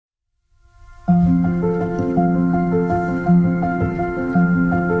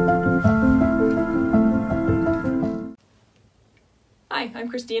I'm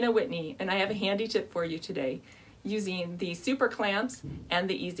Christina Whitney, and I have a handy tip for you today using the super clamps and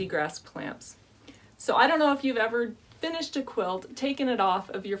the easy grasp clamps. So I don't know if you've ever finished a quilt, taken it off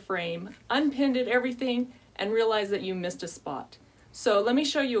of your frame, unpinned it, everything, and realized that you missed a spot. So let me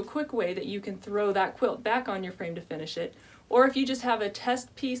show you a quick way that you can throw that quilt back on your frame to finish it, or if you just have a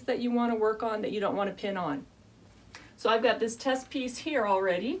test piece that you want to work on that you don't want to pin on. So I've got this test piece here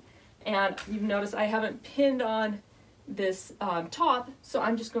already, and you've noticed I haven't pinned on this top, so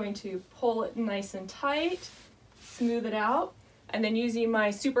I'm just going to pull it nice and tight, smooth it out, and then using my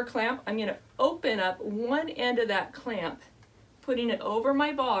super clamp, I'm going to open up one end of that clamp, putting it over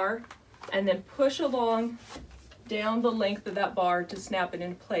my bar, and then push along down the length of that bar to snap it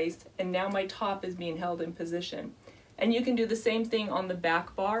in place, and now my top is being held in position. And you can do the same thing on the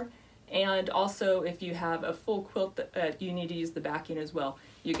back bar, and also if you have a full quilt that you need to use the backing as well,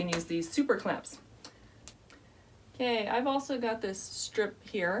 you can use these super clamps. Okay, I've also got this strip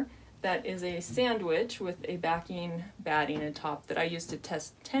here that is a sandwich with a backing batting and top that I use to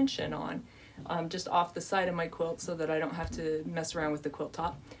test tension on, just off the side of my quilt so that I don't have to mess around with the quilt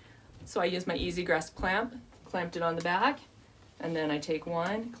top. So I use my easy grasp clamp, clamped it on the back, and then I take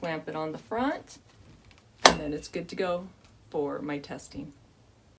one, clamp it on the front, and then it's good to go for my testing.